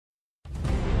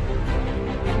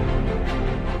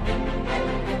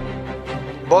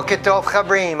Boker Tov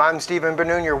Chabrim, I'm Stephen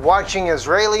Ben-Nun. You're watching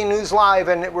Israeli News Live,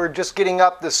 and we're just getting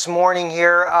up this morning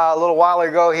here, a little while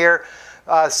ago here,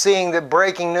 seeing that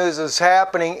breaking news is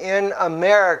happening in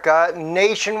America.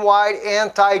 Nationwide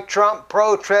anti-Trump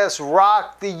protests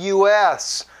rock the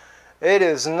U.S. It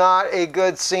is not a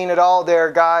good scene at all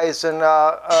there, guys, and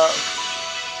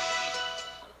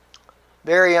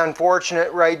very unfortunate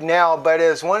right now. But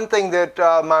as one thing that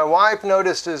my wife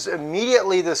noticed is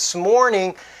immediately this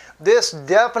morning, this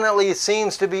definitely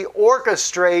seems to be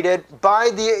orchestrated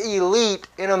by the elite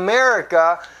in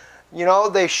America. You know,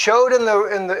 they showed in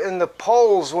the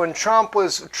polls when Trump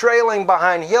was trailing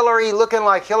behind Hillary, looking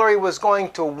like Hillary was going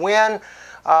to win.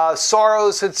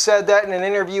 Soros had said that in an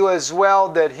interview as well,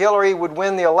 that Hillary would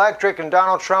win the electorate and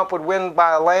Donald Trump would win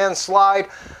by a landslide.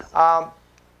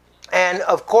 And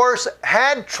of course,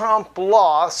 had Trump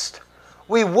lost,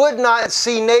 we would not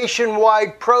see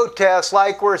nationwide protests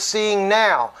like we're seeing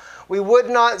now. We would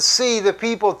not see the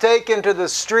people taken to the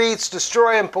streets,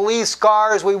 destroying police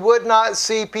cars. We would not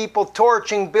see people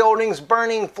torching buildings,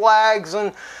 burning flags,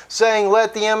 and saying,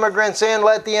 let the immigrants in,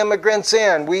 let the immigrants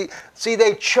in.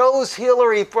 They chose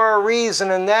Hillary for a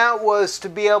reason, and that was to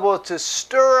be able to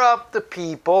stir up the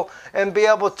people and be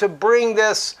able to bring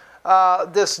this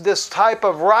type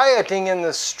of rioting in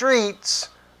the streets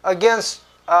against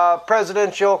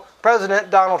President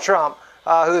Donald Trump,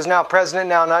 who is now president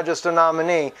now, not just a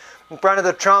nominee. In front of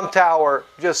the Trump Tower,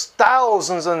 just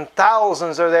thousands and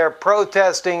thousands are there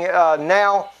protesting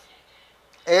now.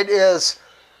 It is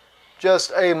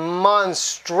just a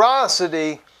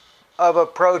monstrosity of a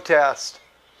protest.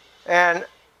 And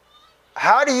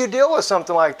how do you deal with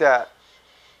something like that?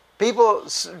 People,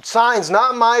 signs,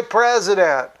 not my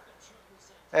president.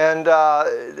 And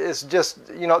it's just,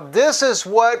 you know, this is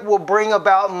what will bring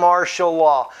about martial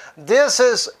law. This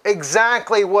is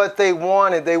exactly what they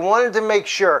wanted. They wanted to make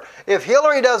sure if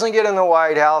Hillary doesn't get in the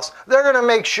White House, they're going to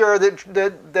make sure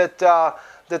that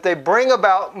they bring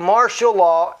about martial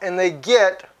law, and they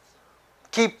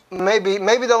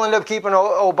maybe they'll end up keeping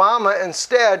Obama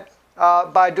instead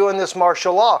by doing this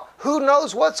martial law. Who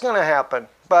knows what's going to happen?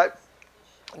 But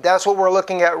that's what we're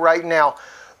looking at right now.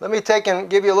 Let me take and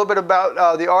give you a little bit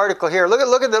about the article here. Look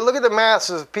at the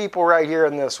masses of people right here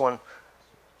in this one.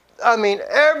 I mean,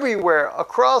 everywhere,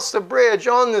 across the bridge,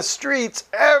 on the streets,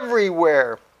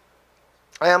 everywhere.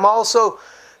 I am also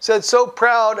so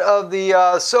proud of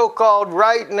the so-called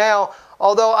right now,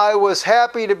 although I was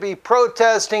happy to be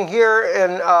protesting here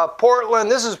in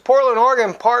Portland. This is Portland,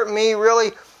 Oregon. Part me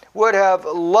really would have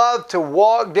loved to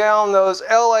walk down those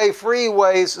LA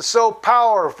freeways, so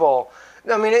powerful.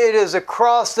 I mean, it is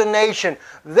across the nation.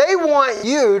 They want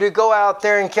you to go out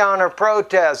there and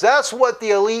counter-protest. That's what the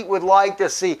elite would like to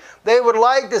see. They would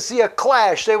like to see a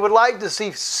clash. They would like to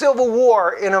see civil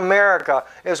war in America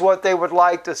is what they would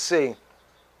like to see.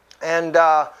 And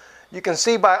you can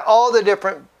see by all the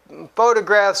different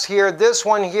photographs here, this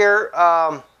one here,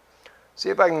 see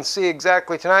if I can see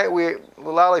exactly tonight. We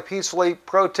will loudly, peacefully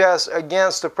protest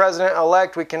against the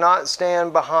president-elect we cannot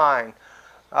stand behind.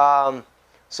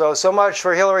 So much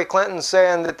for Hillary Clinton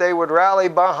saying that they would rally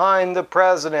behind the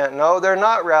president. No, they're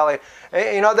not rallying.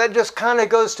 And, you know, that just kind of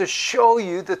goes to show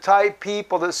you the type of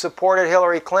people that supported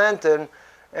Hillary Clinton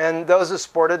and those that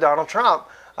supported Donald Trump.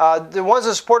 The ones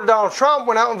that supported Donald Trump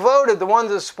went out and voted. The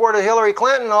ones that supported Hillary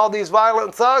Clinton, all these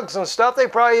violent thugs and stuff, they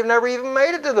probably have never even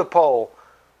made it to the poll.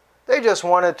 They just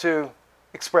wanted to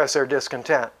express their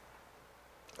discontent.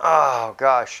 Oh,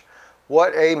 gosh.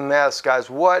 What a mess, guys.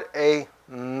 What a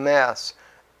mess.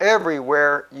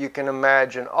 Everywhere you can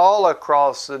imagine, all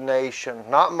across the nation.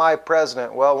 Not my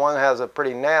president. Well, one has a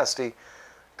pretty nasty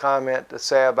comment to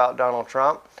say about Donald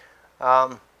Trump.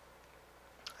 And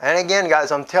again,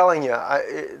 guys, I'm telling you,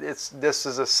 this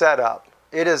is a setup.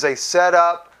 It is a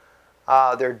setup.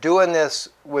 They're doing this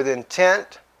with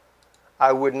intent.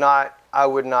 I would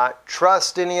not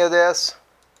trust any of this.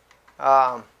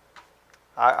 I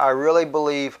really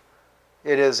believe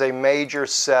it is a major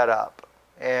setup.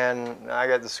 And I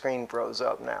got the screen froze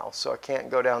up now, so I can't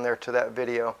go down there to that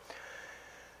video.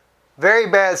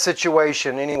 Very bad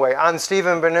situation. Anyway, I'm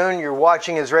Stephen Ben-Nun. You're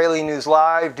watching Israeli News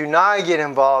Live. Do not get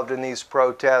involved in these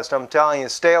protests. I'm telling you,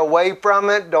 stay away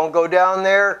from it. Don't go down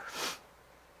there,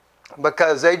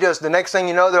 because the next thing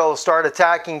you know, they'll start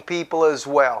attacking people as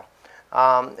well.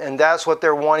 And that's what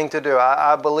they're wanting to do.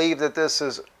 I believe that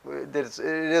it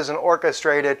is an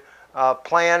orchestrated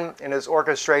plan, and it's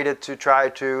orchestrated to try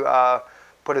to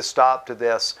put a stop to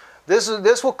this.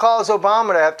 This will cause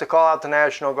Obama to have to call out the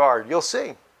National Guard. You'll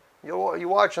see. You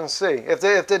watch and see. If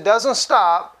it doesn't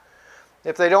stop,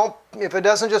 if it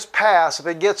doesn't just pass, if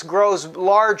it grows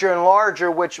larger and larger,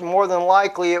 which more than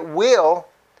likely it will,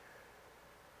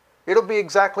 It'll be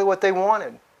exactly what they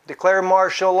wanted. Declare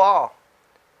martial law.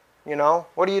 You know,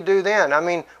 what do you do then? I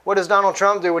mean, what does Donald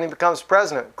Trump do when he becomes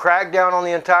president? Crack down on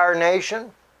the entire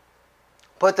nation?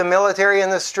 Put the military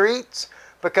in the streets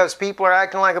because people are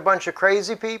acting like a bunch of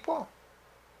crazy people?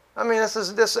 I mean,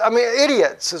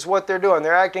 idiots is what they're doing.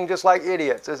 They're acting just like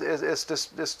idiots. It's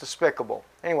despicable.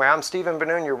 Anyway, I'm Stephen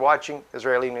Benoon. You're watching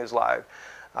Israeli News Live.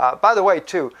 By the way,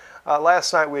 too,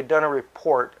 last night we had done a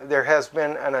report. There has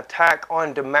been an attack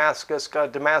on Damascus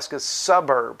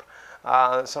suburb.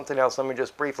 Something else, let me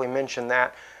just briefly mention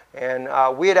that. And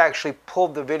we had actually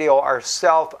pulled the video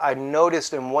ourselves. I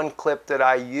noticed in one clip that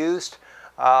I used,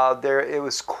 it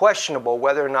was questionable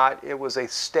whether or not it was a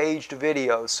staged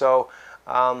video. So,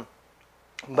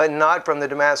 but not from the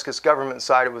Damascus government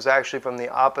side. It was actually from the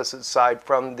opposite side,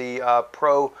 from the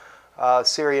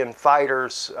pro-Syrian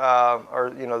fighters,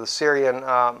 or the Syrian,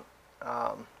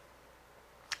 what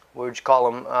would you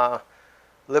call them?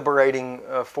 Liberating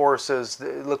forces.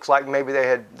 It looks like maybe they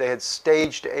had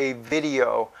staged a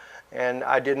video, and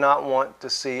I did not want to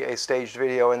see a staged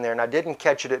video in there, and I didn't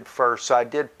catch it at first, so I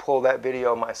did pull that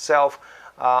video myself.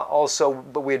 Also,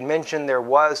 but we had mentioned there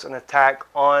was an attack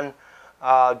on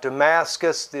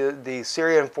Damascus. The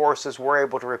Syrian forces were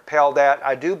able to repel that.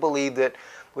 I do believe that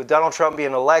with Donald Trump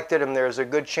being elected, and there's a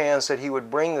good chance that he would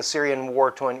bring the Syrian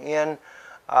war to an end,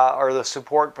 or the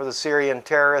support for the Syrian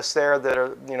terrorists there that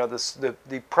are,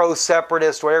 the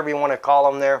pro-separatists, whatever you want to call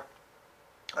them there.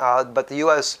 But the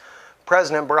U.S.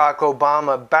 President Barack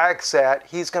Obama backs that.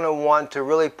 He's going to want to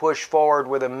really push forward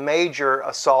with a major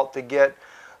assault to get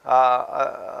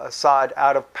Assad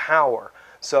out of power.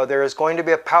 So there is going to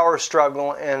be a power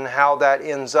struggle in how that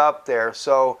ends up there.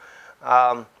 So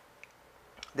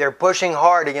they're pushing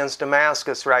hard against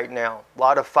Damascus right now. A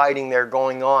lot of fighting there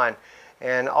going on.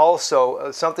 And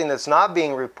also, something that's not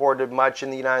being reported much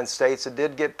in the United States, it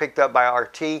did get picked up by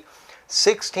RT.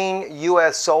 16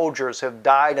 U.S. soldiers have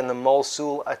died in the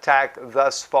Mosul attack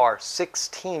thus far.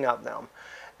 16 of them.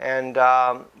 And,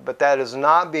 but that is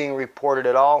not being reported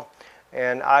at all.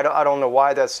 And I don't know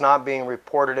why that's not being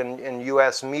reported in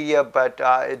U.S. media, but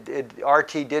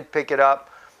RT did pick it up.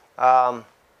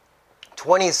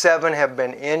 27 have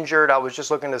been injured. I was just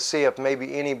looking to see if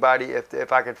maybe anybody,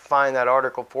 if I could find that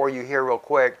article for you here real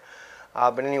quick.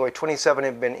 But anyway, 27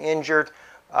 have been injured.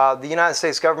 The United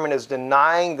States government is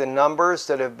denying the numbers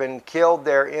that have been killed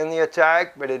there in the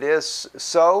attack, but it is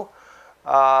so.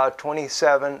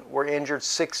 27 were injured,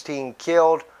 16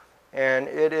 killed, and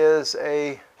it is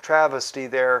a travesty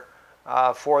there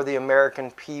for the American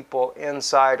people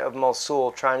inside of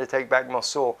Mosul, trying to take back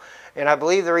Mosul. And I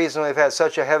believe the reason they've had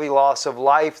such a heavy loss of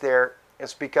life there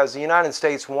is because the United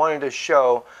States wanted to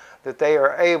show that they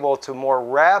are able to more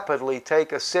rapidly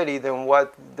take a city than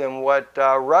what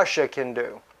Russia can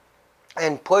do.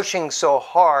 And pushing so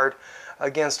hard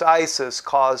against ISIS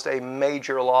caused a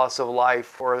major loss of life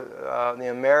for the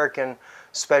American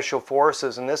Special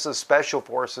Forces, and this is Special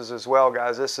Forces as well,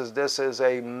 guys. This is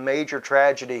a major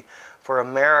tragedy for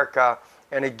America.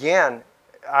 And again,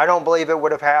 I don't believe it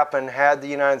would have happened had the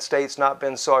United States not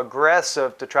been so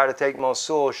aggressive to try to take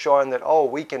Mosul, showing that, oh,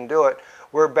 we can do it.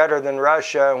 We're better than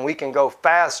Russia, and we can go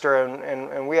faster,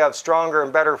 and we have stronger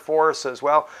and better forces.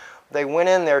 Well, they went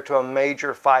in there to a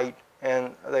major fight,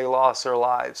 and they lost their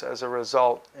lives as a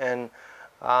result. And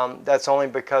that's only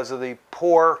because of the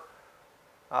poor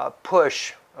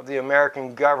push of the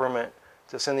American government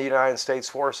to send the United States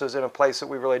forces in a place that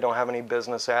we really don't have any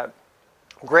business at.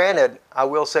 Granted, I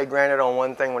will say granted on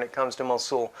one thing when it comes to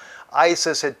Mosul.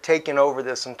 ISIS had taken over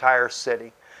this entire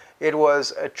city. It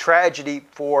was a tragedy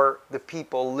for the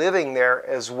people living there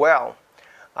as well,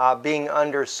 being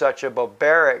under such a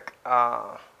barbaric,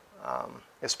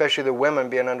 especially the women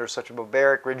being under such a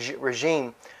barbaric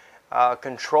regime,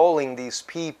 controlling these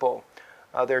people,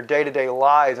 their day-to-day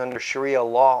lives under Sharia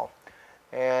law.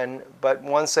 But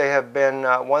once they have been,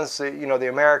 the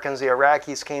Americans, the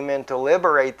Iraqis came in to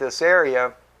liberate this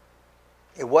area,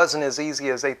 it wasn't as easy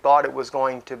as they thought it was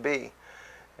going to be.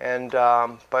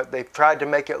 But they've tried to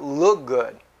make it look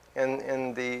good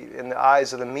in the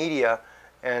eyes of the media,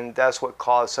 and that's what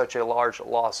caused such a large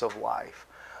loss of life.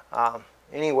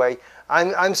 Anyway,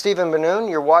 I'm Stephen Benoon.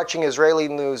 You're watching Israeli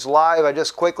News Live. I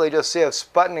just quickly see if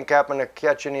Sputnik happened to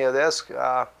catch any of this.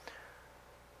 But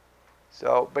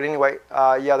anyway,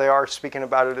 yeah, they are speaking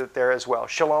about it there as well.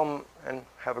 Shalom, and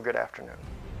have a good afternoon.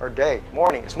 Or day,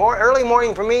 morning. It's more early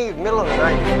morning for me, middle of the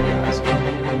night for you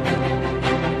guys.